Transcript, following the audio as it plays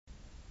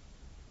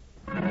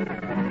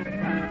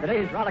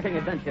today's rollicking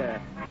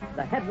adventure,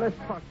 The Headless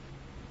Horseman.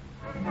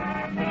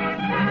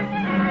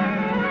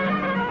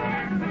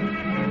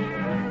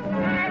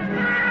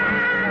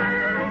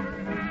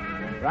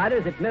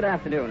 Riders, it's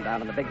mid-afternoon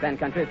down in the Big Bend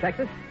country of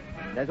Texas.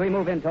 And as we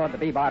move in toward the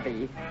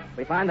BBar,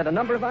 we find that a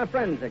number of our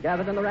friends are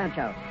gathered in the ranch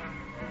house.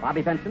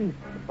 Bobby Benson,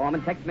 the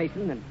foreman Tex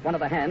Mason, and one of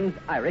the hands,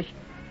 Irish,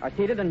 are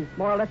seated in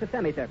more or less a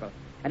semicircle.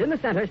 And in the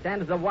center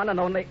stands the one and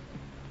only,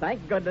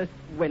 thank goodness,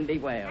 Windy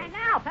Whale. And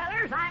now,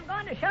 fellers, I'm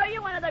going to show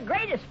you one of the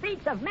greatest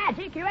feats of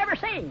magic you ever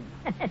seen.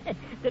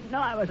 Didn't know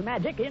I was a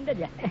magician, did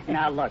you?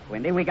 Now, look,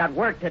 Windy, we got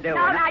work to do.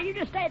 No, you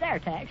just stay there,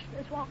 Tex.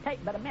 This won't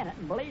take but a minute,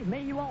 and believe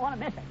me, you won't want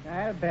to miss it.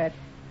 I'll bet.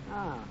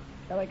 Oh,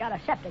 so we got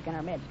a septic in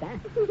our midst, huh?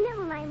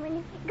 Never mind,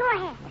 Winnie. Go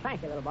ahead. Well,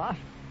 thank you, little boss.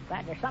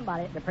 Glad there's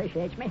somebody that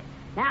appreciates me.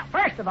 Now,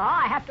 first of all,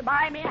 I have to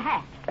buy me a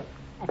hat.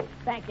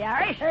 Thank you,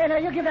 Irish. Hey, now,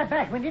 you give that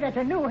back, Windy. That's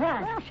a new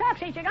hat. Well,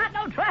 shucks, ain't you got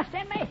no trust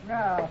in me?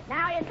 No.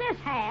 Now, in this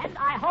hand,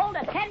 I hold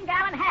a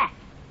 10-gallon hat.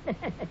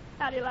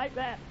 How do you like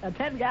that? A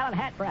 10-gallon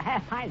hat for a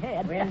half-pint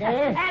head. Windy.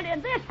 And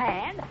in this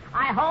hand,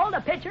 I hold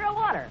a pitcher of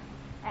water.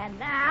 And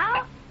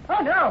now...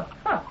 Oh, no.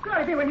 Oh,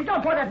 glory be, Windy.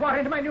 Don't pour that water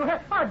into my new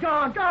hat. Oh,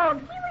 don't.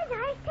 He was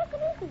Irish. Take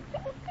it easy.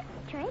 It's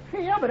a trick.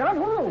 Yeah, but on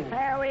who?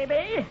 There we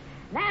be.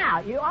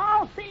 Now, you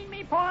all seen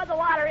me pour the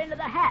water into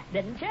the hat,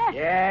 didn't you?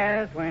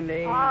 Yes,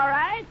 Windy. All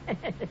right.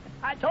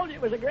 I told you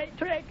it was a great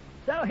trick.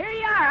 So here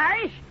you are,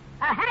 Irish.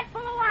 A hat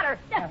full of water.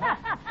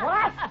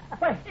 What?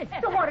 Wait,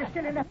 the water's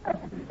still in the hat.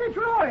 It's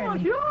ruined. Oh,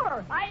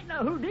 sure. I ain't no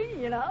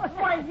Houdini, you know.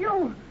 Why,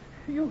 you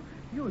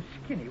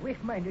skinny,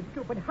 weak-minded,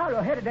 stupid,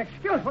 hollow-headed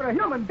excuse for a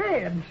human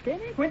being.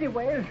 Skinny? Windy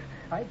Wales,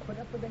 I put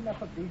up with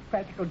enough of these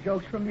practical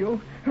jokes from you,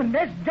 and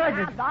this does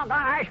it. Now, doggone,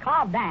 Irish,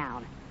 calm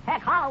down.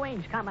 Heck,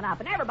 Halloween's coming up,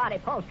 and everybody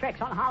pulls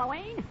tricks on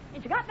Halloween.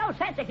 Ain't you got no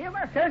sense of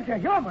humor? Sense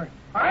of humor?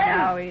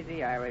 Now,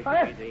 easy, Irish,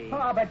 easy.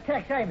 Oh, but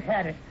Tex, I've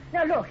had it.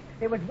 Now, look,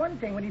 there was one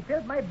thing when he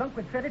filled my bunk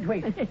with threaded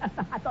wheat.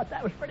 I thought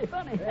that was pretty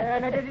funny.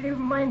 And I didn't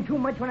even mind too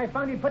much when I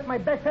found he put my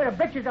best set of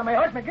breeches on my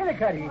horse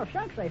McGillicuddy. Oh,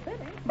 shucks, they fit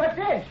him. But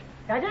this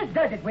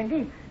does it,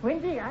 Windy.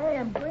 Windy, I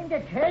am going to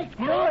take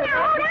Hey, your...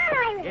 now, hold on,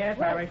 Irish. Yes,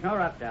 Irish, no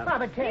rough stuff. Oh,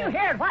 but Tex... You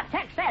heard what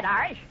Tex said,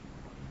 Irish.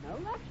 No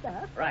rough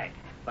stuff. Right.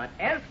 But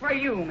as for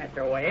you,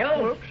 Mr.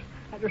 Wales... Oops.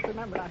 I just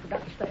remembered I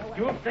forgot to stay away.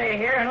 You stay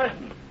here and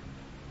listen.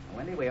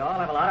 Wendy, we all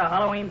have a lot of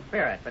Halloween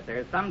spirit, but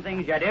there's some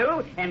things you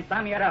do and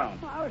some you don't.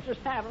 Well, I was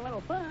just having a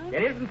little fun.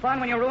 It isn't fun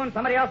when you ruin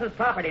somebody else's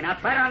property. Now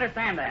try to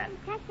understand that.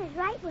 Tex is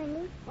right,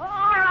 Windy. Well,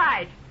 all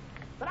right.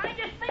 But I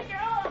just think you're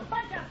all a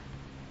bunch of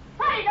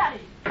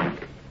fuddy-duddies.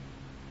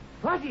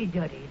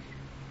 Fuddy-duddies?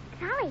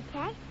 Golly,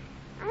 Tex.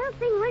 I don't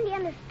think Windy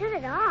understood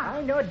at all.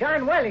 I know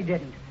darn well he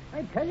didn't.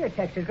 I tell you,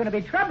 Tex, there's going to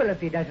be trouble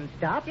if he doesn't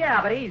stop.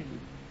 Yeah, but he's...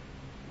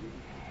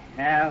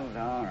 Yeah,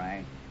 all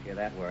right. If you're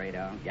that worried,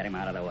 I'll get him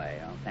out of the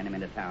way. I'll send him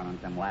into town on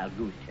some wild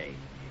goose chase.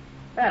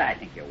 But I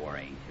think you're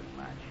worrying too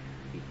much.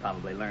 He's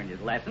probably learned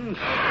his lesson.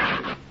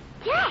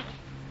 Tex!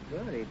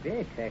 Glory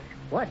be, Tex.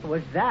 What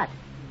was that?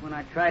 When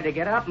I tried to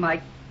get up,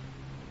 my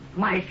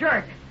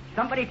shirt.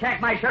 Somebody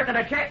tacked my shirt to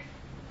the chair.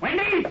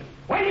 Wendy!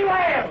 Wendy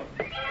Wales!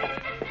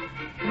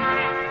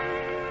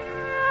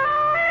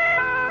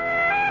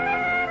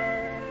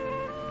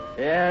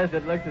 Yes,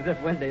 it looks as if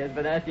Wendy has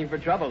been asking for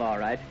trouble, all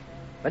right.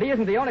 But he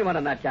isn't the only one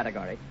in that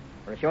category.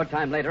 For a short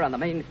time later, on the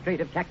main street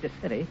of Cactus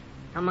City...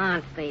 Come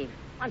on, Steve.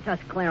 Let's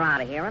just clear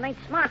out of here. It ain't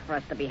smart for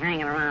us to be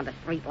hanging around the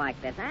street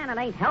like this, and it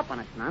ain't helping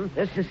us none.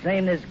 Just the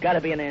same, there's got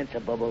to be an answer,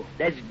 Bobo.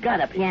 There's got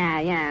to be.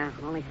 Yeah.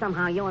 Only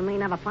somehow you and me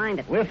never find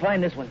it. We'll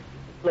find this one.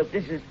 Look,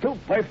 this is too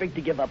perfect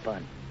to give up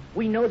on.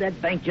 We know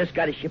that bank just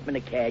got a shipment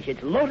of cash.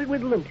 It's loaded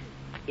with loot.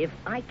 If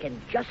I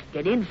can just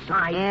get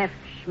inside... If,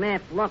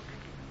 Schmidt, look,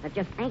 there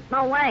just ain't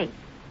no way.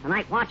 The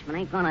night watchman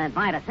ain't going to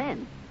invite us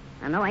in.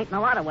 And there ain't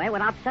no other way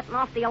without setting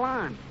off the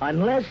alarm.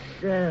 Unless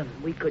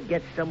we could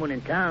get someone in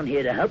town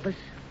here to help us.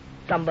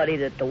 Somebody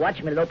that the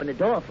watchman would open the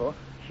door for.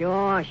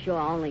 Sure.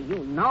 Only you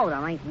know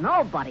there ain't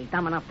nobody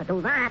dumb enough to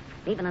do that,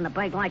 even in a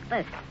break like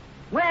this.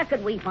 Where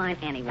could we find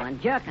anyone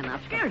jerk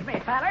enough? Excuse me,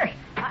 fellers.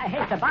 I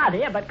hate to bother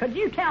you, but could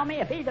you tell me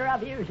if either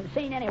of you have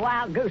seen any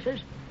wild gooses?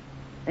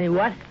 Any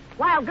what?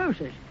 Wild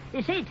gooses.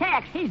 You see,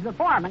 Tex, he's the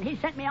foreman. He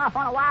sent me off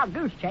on a wild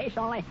goose chase,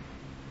 only...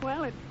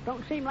 Well, it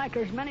don't seem like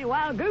there's many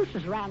wild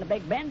gooses around the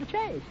Big Bend to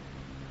chase.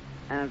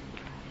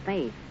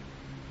 Steve,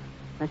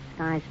 this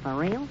guy's for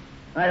real?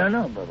 I don't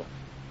know, Bobo.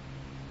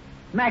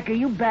 Mac, are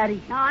you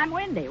batty? No, I'm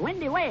Windy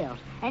Wales.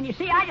 And you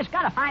see, I just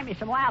got to find me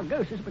some wild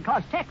gooses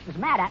because Tex is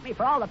mad at me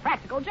for all the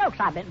practical jokes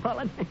I've been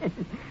pulling.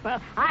 Well,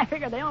 I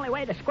figure the only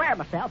way to square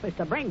myself is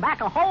to bring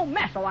back a whole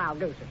mess of wild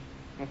gooses.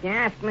 If you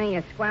ask me,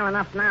 you're square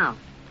enough now.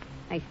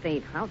 Hey,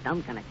 Steve, how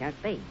dumb can a jerk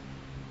be?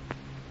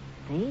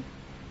 Steve?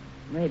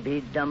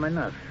 Maybe dumb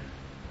enough.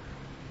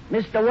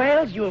 Mr.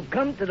 Wales, you have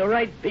come to the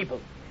right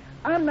people.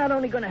 I'm not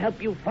only going to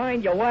help you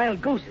find your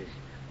wild gooses,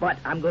 but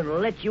I'm going to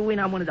let you in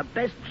on one of the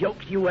best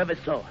jokes you ever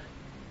saw.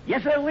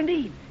 Yes, sir,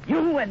 Windy.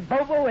 You and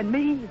Bobo and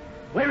me,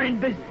 we're in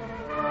business.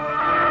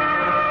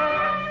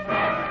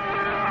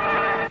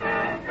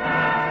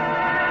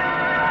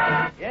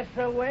 Yes,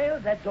 Mr.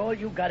 Wales, that's all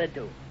you gotta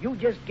do. You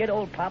just get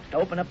old Pops to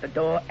open up the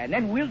door, and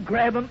then we'll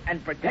grab him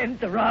and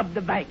pretend to rob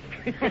the bank.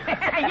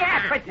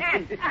 Yeah,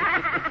 pretend.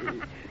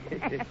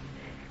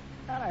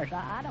 Fellers,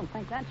 I don't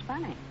think that's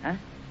funny. Huh?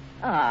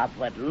 Ah,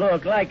 but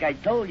look, like I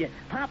told you,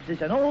 Pops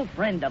is an old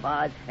friend of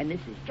ours, and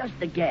this is just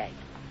a gag.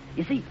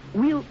 You see,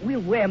 we'll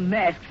wear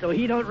masks so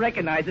he don't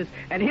recognize us,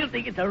 and he'll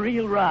think it's a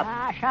real rob.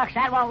 Ah, shucks,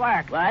 that won't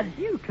work. What?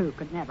 You two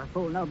could never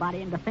fool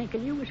nobody into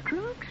thinking you was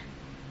crooks.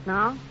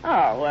 No?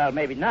 Oh, well,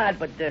 maybe not,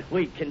 but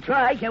we can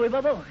try, can we,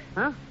 Bobo?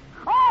 Huh?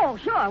 Oh,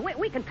 sure.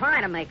 We can try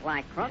to make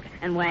like crooks.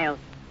 And, Wales,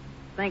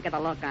 think of the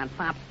look on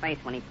Pop's face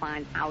when he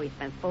finds how he's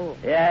been fooled.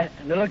 Yeah,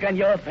 and the look on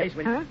your face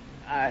when... Huh?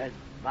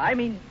 I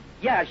mean,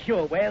 yeah,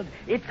 sure, Wales.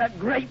 It's a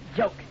great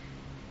joke.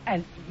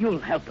 And you'll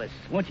help us,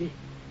 won't you?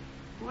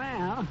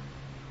 Well,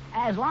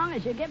 as long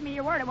as you give me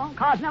your word it won't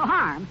cause no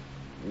harm.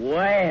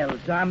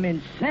 Wales, I'm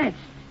incensed.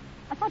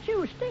 I thought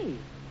you were Steve.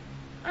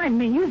 I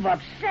mean, you've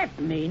upset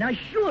me. Now,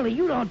 surely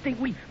you don't think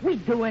we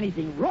do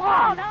anything Oh,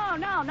 wrong. no.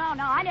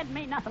 I didn't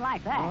mean nothing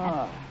like that.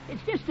 Oh.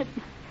 It's just that,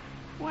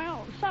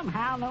 well,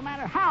 somehow, no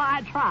matter how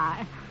I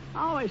try, I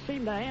always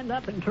seem to end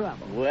up in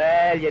trouble.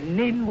 Well, you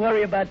needn't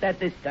worry about that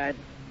this time.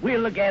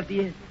 We'll look after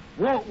you,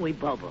 won't we,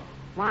 Bobo?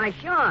 Why,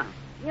 sure.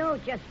 You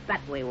just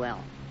bet we will.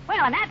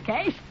 Well, in that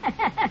case,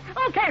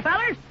 okay,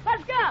 fellers,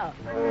 let's go.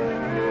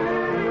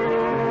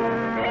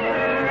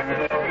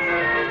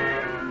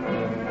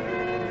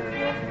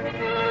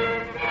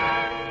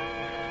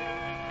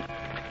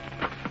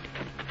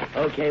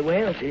 Okay,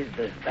 Wales, here's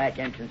the back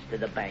entrance to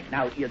the bank.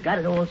 Now, you got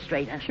it all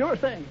straight, huh? Sure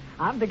thing.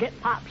 I'm to get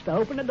Pops to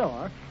open the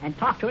door and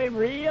talk to him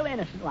real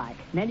innocent-like.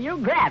 And then you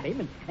grab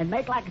him and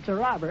make like it's a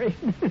robbery.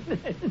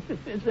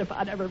 As if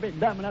I'd ever been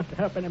dumb enough to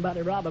help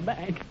anybody rob a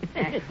bank.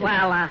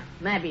 Well,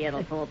 maybe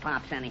it'll fool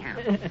Pops anyhow.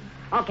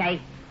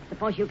 Okay,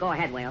 suppose you go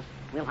ahead, Wales.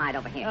 We'll hide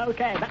over here.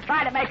 Okay, but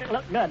try to make it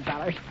look good,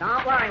 fellers.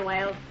 Don't worry,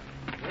 Wales.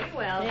 We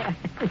will. Yeah.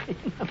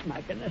 Oh,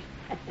 my goodness.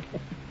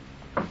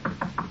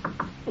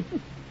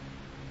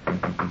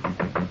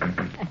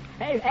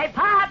 Hey,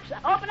 Pops,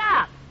 open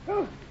up.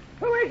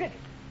 Who is it?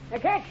 I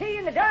can't see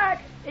in the dark.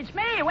 It's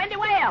me, Wendy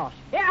Wales.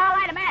 Here, I'll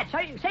light a match so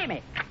you can see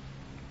me.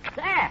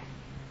 There.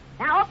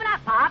 Now open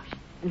up, Pops,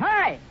 and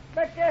hurry.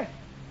 But,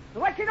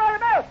 what's it all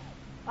about?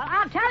 Well,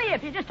 I'll tell you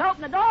if you just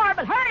open the door,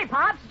 but hurry,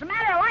 Pops. It's a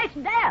matter of life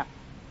and death.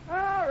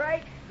 All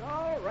right.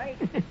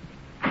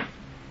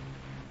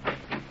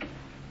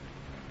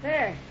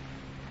 There.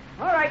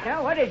 All right,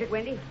 now, what is it,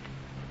 Wendy?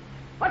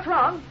 What's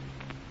wrong?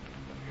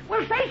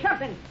 Well, say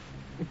something.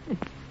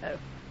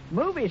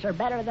 Movies are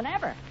better than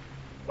ever.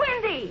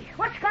 Wendy,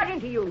 what's got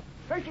into you?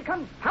 First you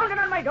come pounding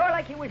on my door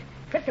like you was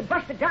fit to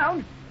bust it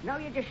down. Now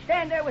you just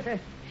stand there with a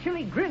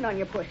silly grin on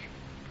your puss.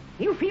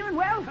 You feeling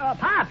well? Oh,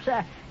 Pops,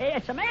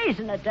 it's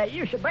amazing that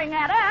you should bring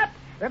that up.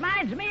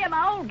 Reminds me of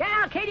my old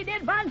gal, Katie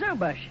did Von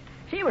Zubush.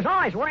 She was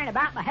always worrying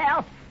about my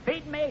health,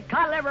 feeding me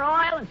cod liver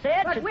oil and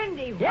sits. But,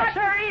 Wendy, what? Yes,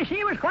 sir,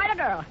 she was quite a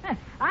girl.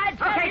 I'd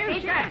tell you...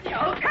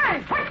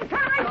 Okay, what's the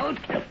time?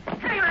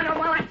 Hang on a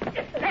moment.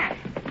 There.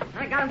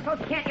 I got him so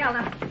you can't yell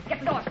now. Get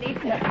the door,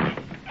 Steve. Yeah.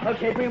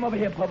 Okay, bring him over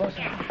here, Bobo.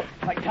 So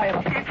I can tie him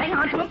up. Hang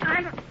on to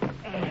him.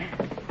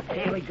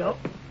 There we go.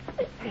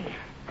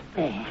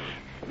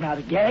 Now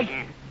the gag.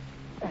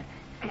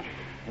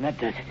 And that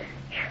does it.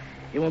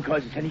 It won't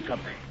cause us any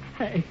trouble.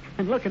 Hey,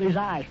 and look at his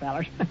eyes,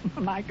 fellers.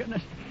 My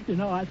goodness. You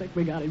know, I think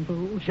we got him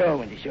fooled. Sure,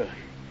 Wendy, sure.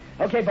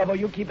 Okay, Bobo,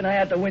 you keep an eye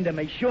out the window.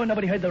 Make sure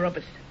nobody heard the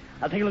rumpus.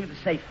 I'll take a look at the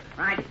safe.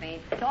 Right,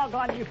 Steve.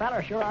 Doggone, you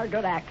fellers sure are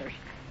good actors.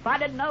 If I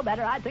didn't know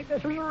better, I'd think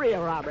this was a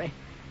real robbery.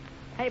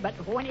 Hey, but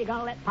when are you going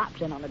to let Pops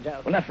in on the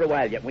joke? Well, not for a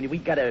while yet. We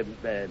got to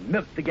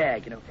milk the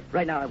gag, you know.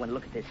 Right now, I want to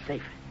look at this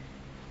safe.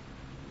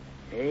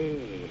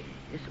 Hey,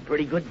 it's a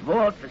pretty good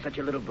vault for such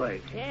a little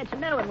bird. Yeah, it's a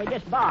new one we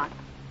just bought.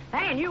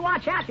 Hey, and you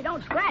watch out you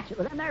don't scratch it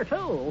with them there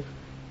tools.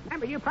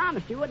 Remember, you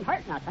promised you wouldn't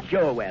hurt nothing.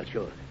 Sure, well,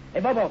 sure.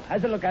 Hey, Bobo,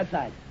 how's it look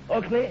outside?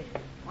 All clear?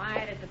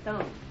 Quiet as a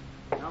tomb.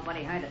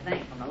 Nobody heard a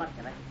thing from the looks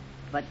of it.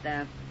 But,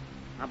 how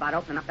about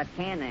opening up that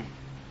can there?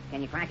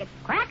 Can you crack it?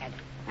 Crack it?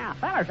 Now,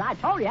 fellers, I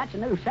told you that's a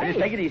new safe. Just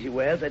take it easy,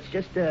 Wells. That's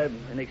just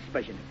an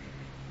expression.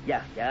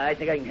 Yeah, I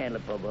think I can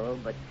handle it, Bobo.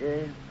 But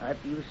I'll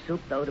have to use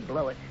soup, though, to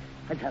blow it.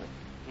 Let's have it.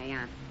 Hey,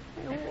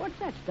 Hey, what's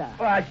that stuff?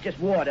 Well, it's just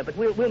water, but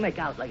we'll make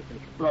out like it's an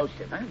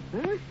explosive, huh?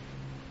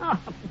 Huh?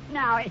 Oh,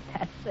 now, ain't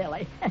that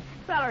silly?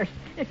 Fellers,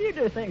 if you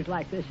do things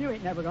like this, you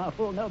ain't never gonna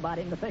fool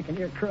nobody into thinking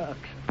you're crooks.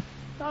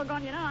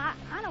 Doggone, you know,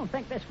 I don't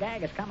think this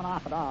gag is coming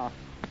off at all.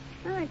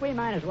 I think we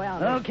might as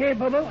well. Okay,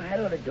 Bobo, I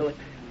ought to do it.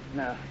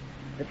 Now,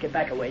 let's get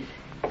back a ways.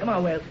 Come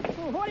on, Wells.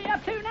 Well, what are you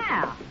up to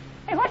now?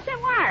 Hey, what's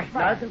them wires for?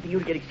 Nothing for you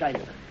to get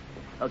excited about.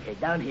 Okay,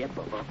 down here,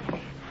 Bobo.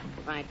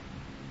 Right.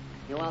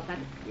 You all set?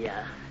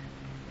 Yeah.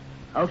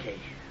 Okay,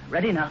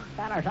 ready now.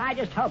 Fellers, I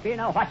just hope you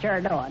know what you're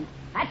doing.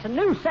 That's a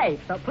new safe,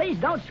 so please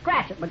don't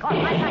scratch it, because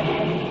like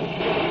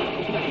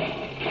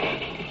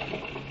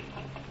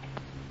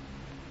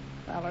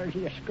Fellers,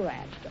 you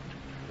scratched it.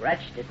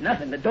 Scratched it?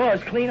 Nothing. The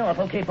door's clean off.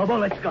 Okay, Bobo,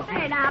 let's go.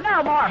 Hey, now,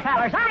 no more,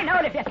 fellers. I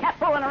knowed if you kept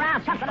fooling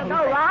around, something would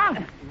go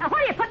wrong. Now,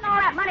 what are you putting all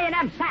that money in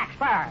them sacks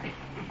for?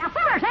 Now,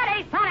 fellers, that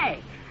ain't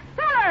funny.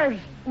 Fellers!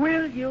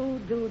 Will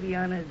you do the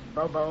honors,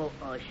 Bobo,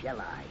 or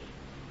shall I?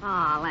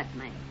 Oh, let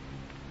me.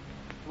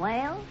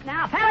 Well?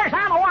 Now, fellers,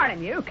 I'm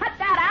warning you. Cut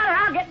that out or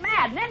I'll get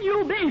mad, and then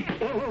you'll be...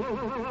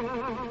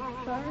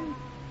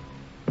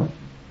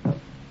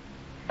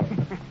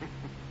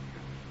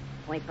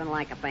 Sleeping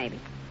like a baby.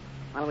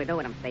 What'll we do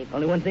with him, Steve?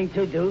 Only one thing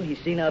to do. He's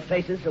seen our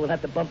faces, so we'll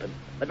have to bump him.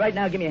 But right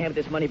now, give me a hand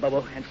with this money,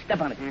 Bobo, and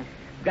step on it. We've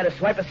got to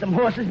swipe us some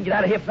horses and get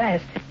out of here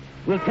fast.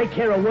 We'll take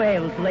care of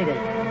Wales later.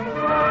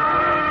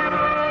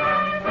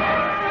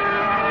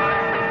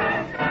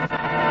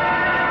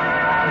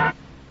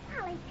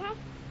 Golly, Tex,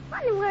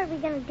 what in the world are we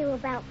going to do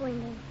about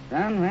Wendy?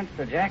 Son, that's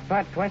the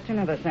jackpot question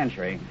of the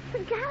century.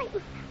 But golly,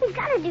 we've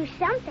got to do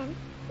something.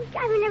 He's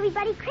driving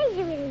everybody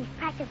crazy with these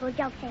practical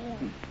jokes of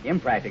his.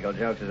 Impractical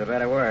jokes is a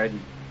better word.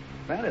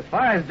 Well, as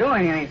far as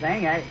doing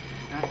anything,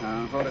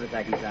 hold it a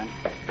second, son.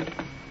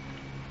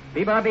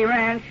 BBar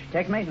Ranch,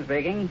 Tex Mason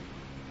speaking.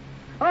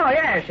 Oh,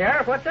 yeah,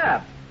 Sheriff, what's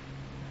up?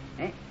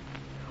 Eh?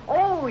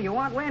 Oh, you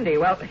want Wendy?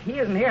 Well, he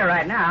isn't here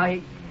right now.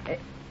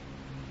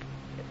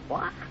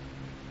 What?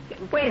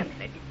 Wait a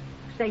minute.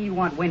 Say you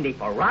want Wendy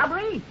for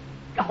robbery?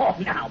 Oh,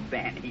 now,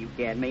 Ben, you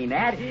can't mean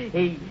that.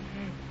 He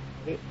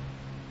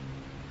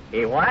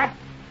what?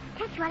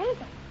 Tex, what is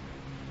it?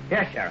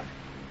 Yes, Sheriff.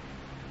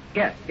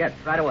 Yes,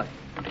 right away.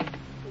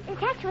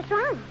 Tex, what's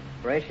wrong?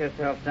 Brace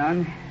yourself,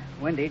 son.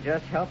 Wendy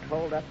just helped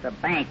hold up the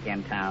bank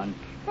in town.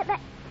 But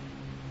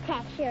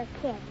Tex, you're a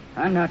kid.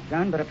 I'm not,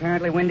 son, but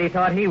apparently Wendy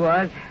thought he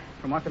was.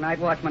 From what the night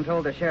watchman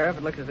told the sheriff,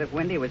 it looks as if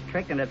Wendy was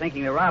tricked into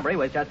thinking the robbery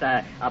was just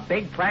a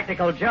big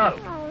practical joke.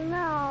 Oh,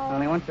 no.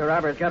 Only once the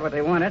robbers got what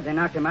they wanted, they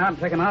knocked him out and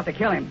took him out to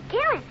kill him.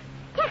 Kill him?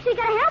 Tex, we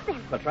gotta help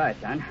him. We'll try,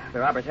 son. The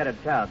robbers headed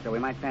south, so we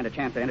might stand a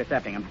chance of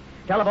intercepting them.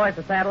 Tell the boys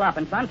to saddle up,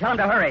 and, son, tell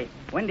them to hurry.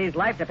 Wendy's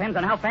life depends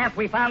on how fast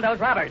we found those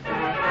robbers.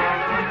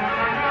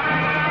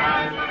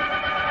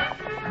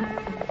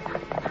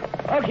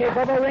 Okay,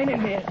 Bobo, rein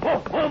in here. Oh,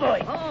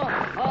 boy. Oh,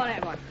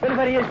 that one. If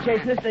anybody is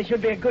chasing us, they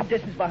should be a good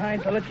distance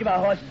behind, so let's give our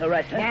horses a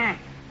rest, huh? Yeah,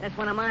 this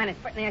one of mine is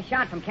pretty near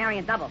shot from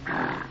carrying double.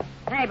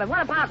 Hey, but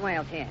what about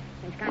Wales here?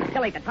 Seems kind of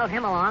silly to tote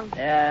him along.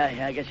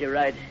 Yeah, I guess you're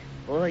right.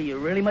 Boy, you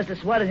really must have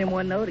swatted him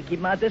one, though, to keep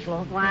him out this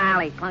long. Well,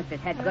 he plunked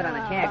his head good on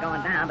the chair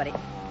going down, but he...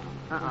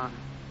 Uh-oh.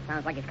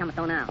 Sounds like he's coming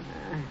through now.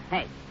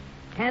 Hey,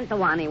 10 to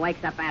 1, he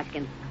wakes up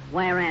asking,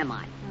 where am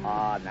I?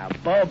 Oh, now,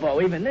 Bobo,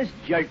 even this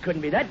jerk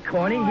couldn't be that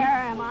corny. Where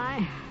am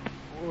I?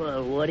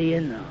 Well, what do you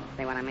know?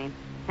 See what I mean?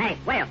 Hey,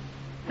 Wales,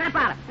 snap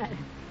out of it.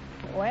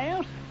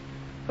 Wales?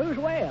 Who's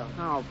Wales?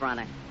 Oh,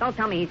 brother. Don't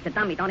tell me he's so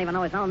dumb he don't even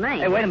know his own name.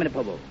 Hey, wait a minute,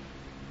 Bobo.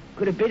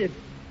 Could have been it.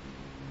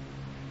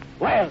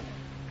 Wales!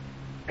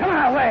 Come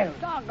on, Wales!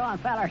 Doggone,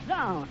 fellers,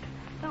 don't.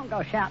 Don't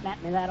go shouting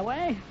at me that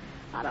way.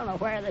 I don't know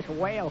where this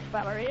Wales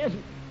feller is.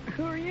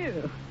 Who are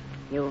you?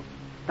 You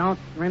don't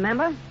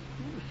remember?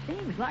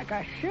 Seems like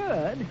I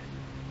should.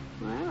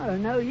 Well, I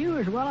know you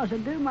as well as I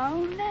do my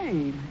own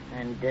name.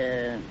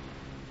 And,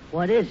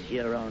 what is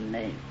your own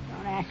name?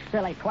 Don't ask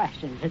silly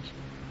questions.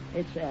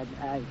 Oh,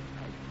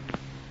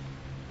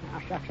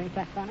 shucks, ain't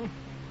that funny?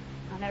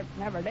 I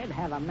never did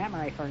have a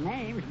memory for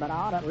names, but I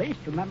ought at least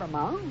remember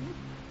my own.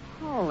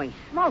 Holy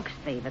smokes,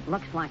 Steve. It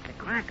looks like the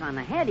crack on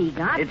the head he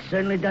got. It's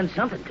certainly done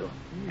something to him.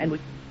 And we...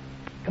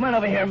 Come on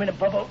over here a minute,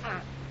 Bobo.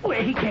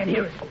 Wait, he can't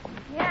hear us.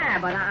 Yeah,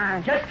 but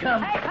Just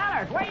come. Hey,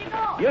 fellers, where you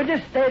going? You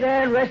just stay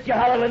there and rest your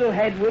hollow little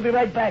head. We'll be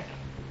right back.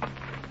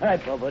 All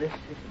right, Bobo, this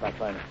is about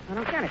fine. I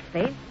don't get it,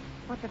 Steve.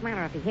 What's it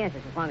matter if he hears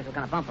us as long as we're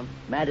going to bump him?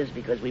 Matters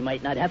because we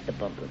might not have to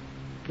bump him.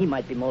 He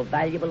might be more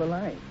valuable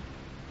alive.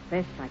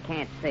 This I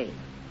can't see.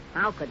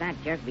 How could that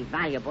jerk be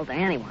valuable to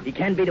anyone? He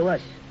can be to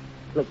us.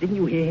 Look, didn't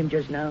you hear him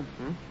just now?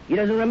 Huh? He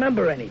doesn't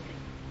remember anything.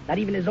 Not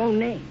even his own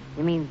name.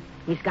 You mean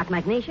he's got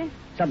magnesia?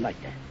 Something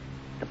like that.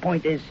 The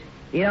point is,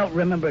 he don't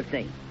remember a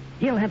thing.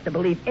 He'll have to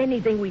believe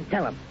anything we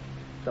tell him.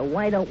 So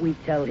why don't we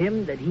tell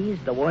him that he's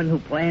the one who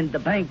planned the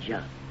bank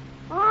job?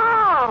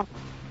 Oh!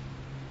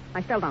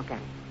 I still don't get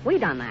it. We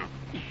done that.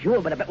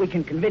 Sure, but I bet we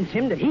can convince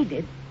him that he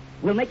did.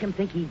 We'll make him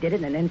think he did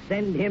it and then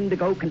send him to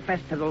go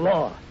confess to the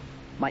law.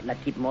 Might not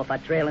keep him off our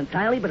trail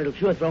entirely, but it'll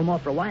sure throw him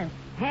off for a while.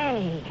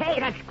 Hey,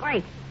 that's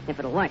great. If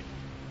it'll work.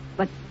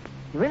 But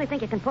you really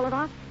think you can pull it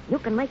off? You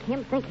can make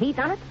him think he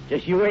done it?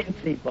 Just you wait and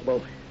see,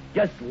 Bobo.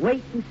 Just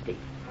wait and see.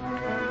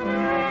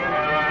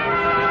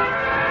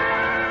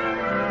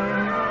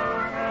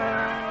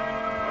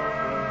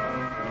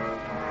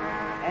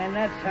 And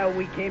that's how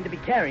we came to be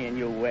carrying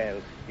you,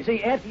 Wales. You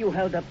see, after you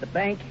held up the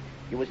bank,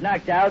 you was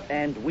knocked out,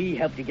 and we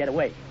helped you get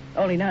away.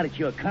 Only now that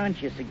you're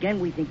conscious again,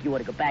 we think you ought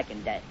to go back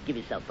and give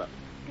yourself up.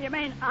 You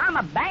mean I'm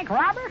a bank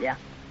robber? Yeah.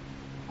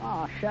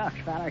 Oh, shucks,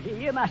 fellers,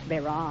 you must be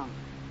wrong.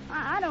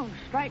 I don't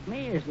strike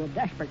me as the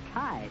desperate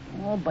type.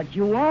 Oh, but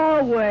you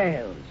are,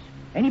 Wales.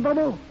 Any,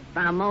 Bobo?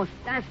 The most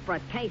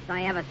desperate case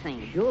I ever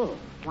seen. Sure.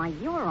 Why,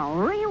 you're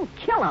a real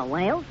killer,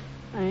 Wales.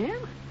 I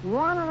am?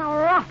 One of the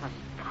roughest,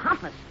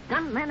 toughest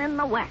gunmen in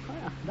the West.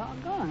 Well,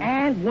 doggone.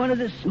 And one of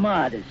the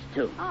smartest,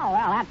 too. Oh,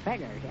 well, that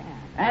figures, yeah.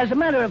 As a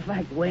matter of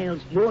fact,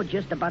 Wales, you're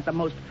just about the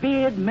most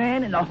feared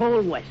man in the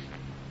whole West.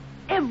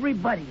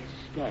 Everybody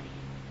is scared of you.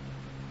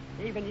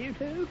 Even you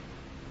two?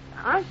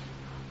 Us?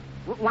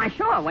 Why,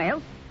 sure,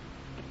 Wales.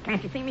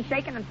 Can't you see me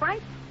shaking and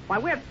frightened? Why,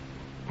 we're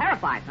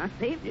terrified, huh,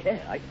 Steve?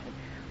 Yeah,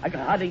 I can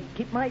hardly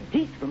keep my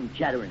teeth from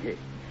chattering here.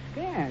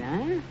 Scared,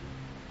 huh?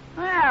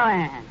 Well,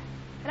 then.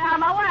 Get out of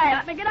my way.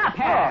 Let me get up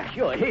here. Oh,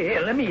 sure.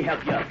 Here, let me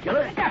help you up,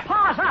 killer. Get your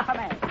paws off of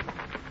me.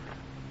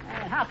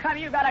 How come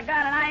you got a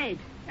gun and I ain't?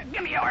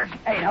 Give me yours.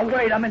 Hey, now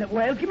wait a minute,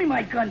 Wales. Give me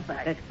my gun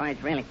back. This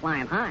bird's really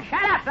flying high.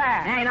 Shut up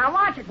there. Hey, now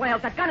watch it,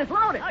 Wales. That gun is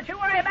loaded. Don't you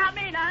worry about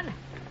me none.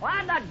 Well,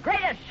 I'm the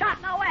greatest shot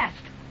in the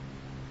West.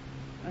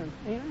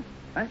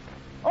 Huh?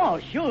 Oh,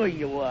 sure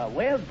you are,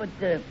 Wales, but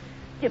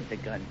give the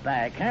gun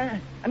back, huh?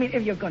 I mean,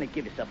 if you're going to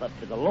give yourself up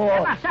to the law...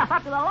 Give myself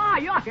up to the law?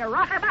 You off your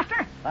rocker,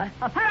 Buster? What?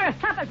 A fellow as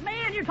tough as me,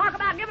 and you talk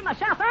about giving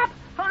myself up?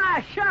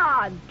 Why,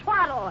 pshaw and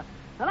twaddle,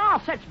 and all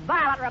such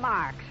violent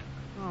remarks.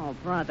 Oh,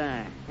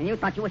 brother. And you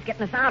thought you was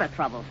getting us out of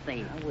trouble,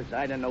 Steve. How was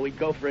I to know he'd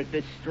go for it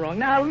this strong?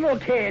 Now,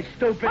 look here,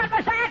 stupid. What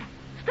was that?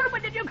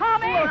 Stupid, did you call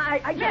me? Well,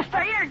 I just...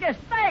 Mister, you're just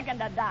begging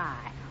to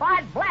die. Well,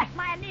 I'd blast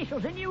my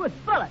initials in you with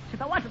bullets if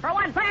it wasn't for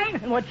one thing.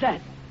 And what's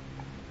that?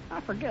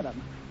 I forget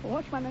them. Well,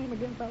 what's my name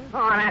again, fella?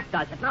 Oh, that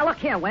does it. Now, look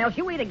here, Wales.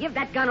 You either give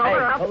that gun over Hey,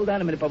 or else... hold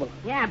on a minute, Bubble.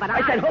 Yeah, but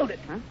I said hold it.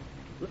 Huh?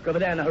 Look over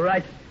there on the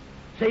horizon.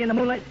 See in the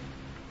moonlight?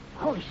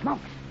 Holy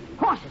smokes.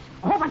 Horses.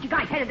 A whole bunch of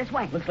guys headed this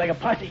way. Looks like a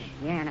posse.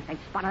 Yeah, and if they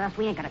spotted us,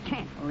 we ain't got a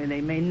chance. Only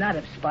they may not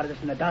have spotted us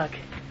in the dark.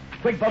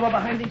 Quick, Bubba,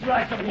 behind these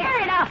rocks over here.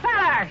 Here now,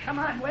 fellas. Come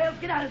on, Wales,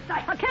 get out of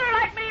sight. A killer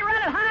like me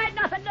running hide,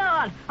 nothing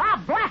doing. I'll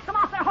blast them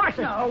off their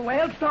horses. No,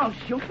 Wales, don't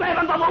shoot. Grab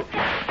him, Bubba.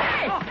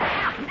 Hey,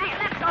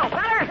 let's go,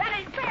 fellas. That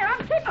ain't fair. I'm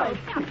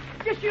keeping.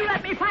 Just you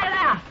let me fight it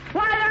out.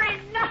 Why, there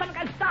ain't nothing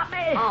can stop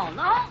me. Oh,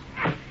 no?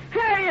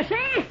 Here, you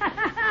see?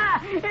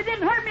 It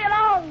didn't hurt me at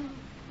all.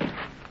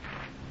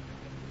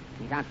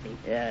 He's out, Steve.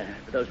 Yeah,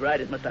 but those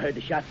riders must have heard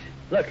the shots.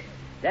 Look,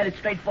 they're headed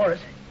straight for us.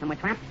 And we're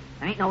trapped?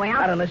 There ain't no way out?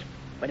 Not unless...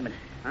 Wait a minute.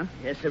 Huh?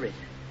 Yes, there is.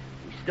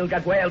 We still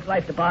got Wales'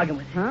 life to bargain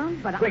with. Huh?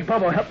 But Quick,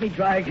 Bobo, help me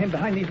drag him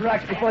behind these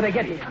rocks before they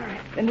get here.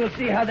 Then we'll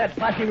see how that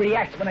posse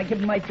reacts when I give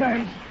them my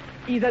terms.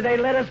 Either they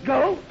let us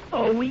go,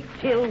 or we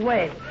kill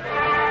Wales.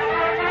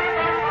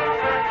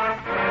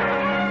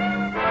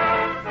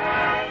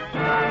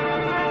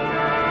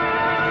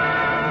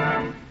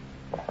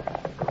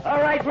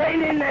 All right,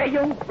 rein in there,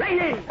 you. Rein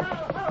in.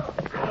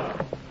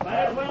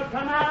 Might as well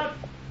come out.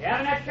 You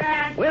haven't a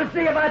chance. We'll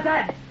see about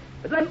that.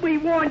 But let me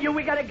warn you,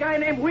 we got a guy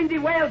named Windy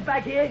Wales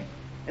back here.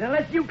 And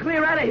unless you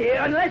clear out of here,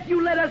 unless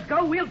you let us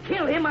go, we'll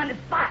kill him on the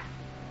spot.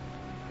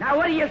 Now,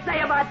 what do you say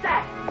about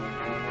that?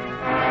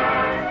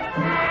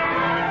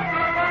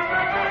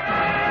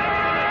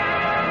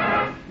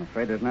 I'm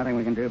afraid there's nothing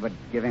we can do but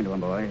give in to him,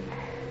 boys.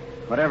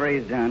 Whatever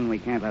he's done, we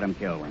can't let him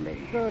kill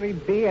Windy. Sorry,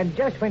 B, and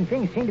just when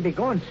things seem to be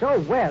going so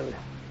well.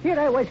 Here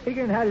I was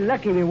figuring how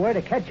lucky we were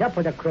to catch up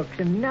with the crooks,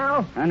 and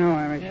now... I know,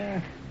 Irish.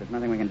 There's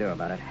nothing we can do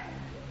about it.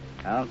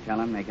 I'll tell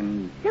him they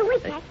can... No,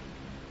 wait, Jack.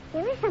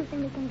 There is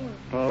something we can do.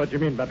 Oh, what do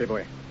you mean, Bobby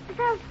boy?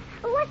 So,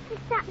 what's to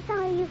stop some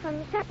of you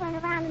from circling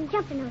around and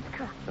jumping those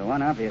crooks? The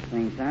one obvious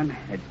thing, son.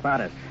 They'd spot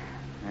us.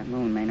 That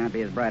moon may not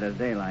be as bright as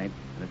daylight,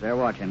 but if they're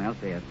watching, they'll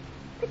see us.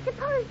 But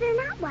suppose they're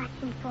not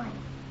watching for you.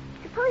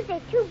 Suppose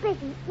they're too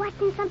busy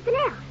watching something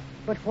else.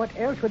 But what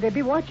else would they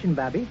be watching,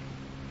 Bobby?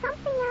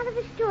 Something out of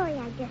a story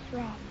I just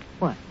read.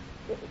 What?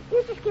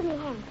 You just give me a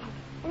hand, Ted,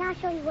 and I'll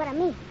show you what I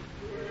mean.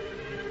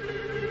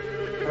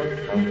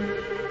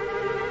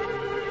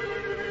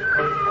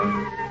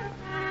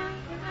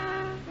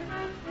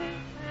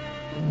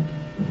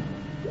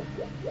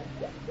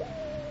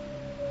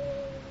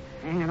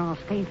 Hang it all,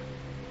 Steve.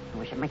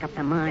 We should make up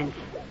their minds.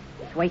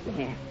 Just waiting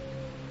here.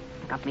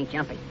 Got me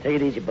jumpy. Take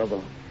it easy,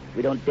 Bubble.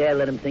 We don't dare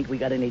let them think we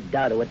got any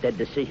doubt of what their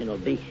decision will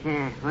be.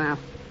 Yeah, well,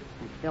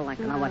 I'd still like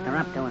to know what they're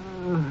up to.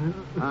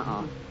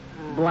 Uh-oh.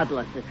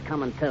 Bloodless is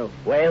coming, too.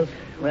 Wales?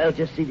 Well,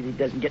 just see that he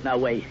doesn't get in our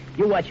way.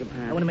 You watch him.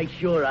 I want to make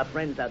sure our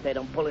friends out there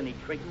don't pull any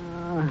tricks.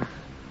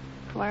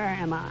 Where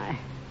am I?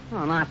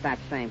 Oh, not that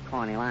same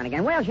corny line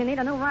again. Wales, you need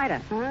a new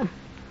rider. Huh?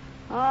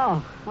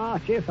 Oh,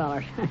 it's you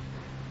fellers.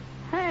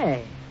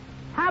 Hey,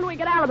 how do we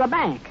get out of the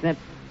bank?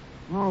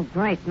 Oh,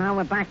 great. Now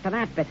we're back to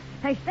that bit.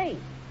 Hey, Steve,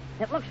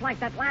 it looks like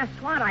that last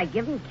swat I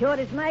give him cured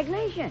his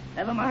magnesia.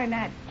 Never mind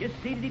that. Just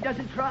see that he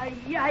doesn't try.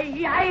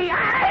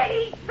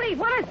 Yay! Steve,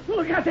 what is...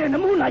 Look out there in the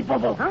moonlight,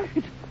 Bubble. Huh?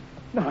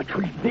 No, it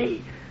couldn't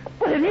be.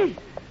 But it is.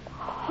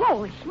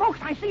 Holy smokes,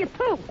 I see it,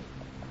 too.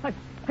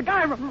 A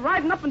guy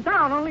riding up and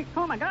down, only,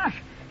 oh, my gosh,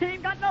 he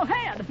ain't got no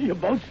head. You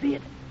both see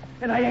it.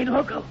 And I ain't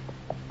loco.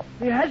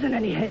 He hasn't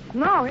any head.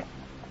 No,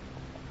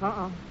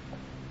 Uh-oh.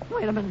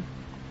 Wait a minute.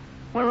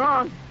 We're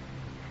wrong.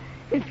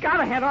 He's got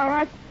a head, all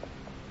right.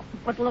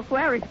 But look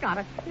where he's got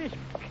it. He's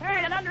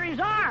carrying it under his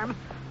arm.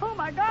 Oh,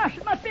 my gosh,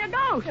 it must be a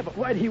ghost. Yeah, but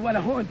why do you want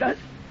to haunt us?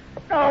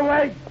 Go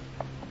away.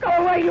 Go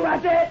away, you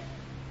out there.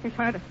 He's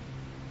heard.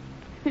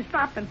 He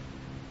stopped him.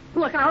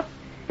 Look out.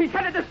 He's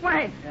headed this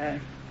way.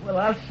 Well,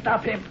 I'll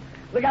stop him.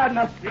 Look out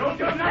now. You don't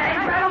do nothing.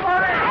 Grab him,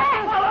 boy.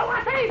 Hey, well,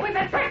 what's he? We've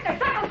been tricked. The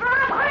second for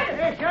him behind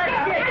us.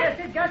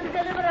 Yes, just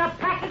deliver a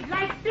package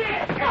like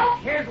this.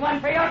 Here's one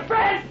for your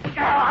friend.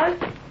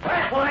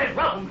 Hey,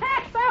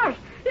 fellas,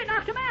 you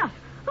knocked him out.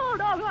 Oh,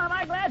 doggone,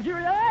 I'm glad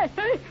you're there.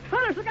 Hey,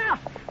 fellas, look out.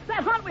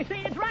 That hunt we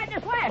seen, it's right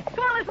this way. Come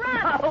on, let's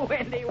run. Oh,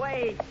 Wendy,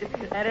 wait.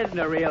 That isn't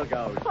a real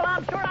ghost. Well,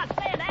 I'm sure not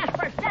staying to ask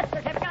for a death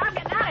certificate. I'm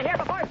getting out of here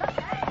before something...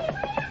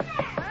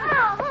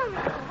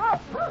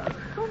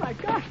 Oh, my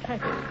gosh,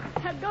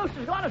 that ghost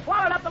is going to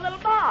swallow up the little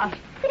boss.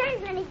 There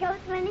aren't any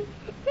ghosts, Wendy.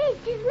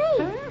 It's just me.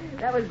 Huh?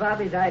 That was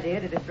Bobby's idea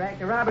to distract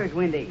the robbers,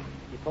 Wendy.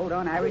 He pulled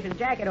on Irish's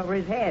jacket over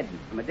his head.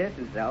 From a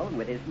distance, though, and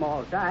with his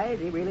small size,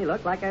 he really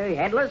looked like a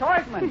headless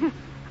horseman.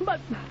 But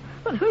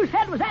whose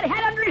head was that he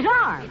had under his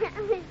arm? It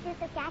was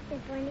just a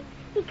cactus, Wendy.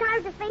 He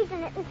carved a face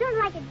in it and sort of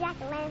like a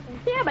jack-o'-lantern.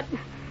 Yeah, but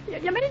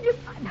you mean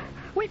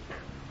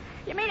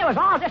you mean it was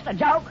all just a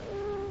joke?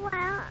 Well,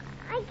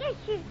 I guess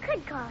you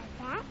could call it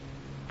that.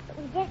 But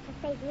we just to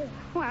save you.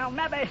 Well,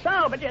 maybe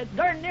so, but you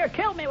darn near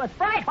killed me with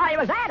fright while you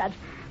was at it.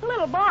 The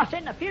little boss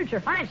in the future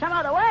find some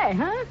other way,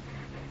 huh?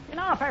 You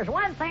know, if there's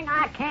one thing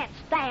I can't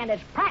stand,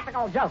 it's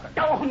practical jokers.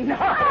 Oh, no,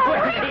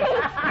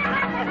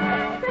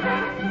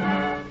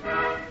 Wendy.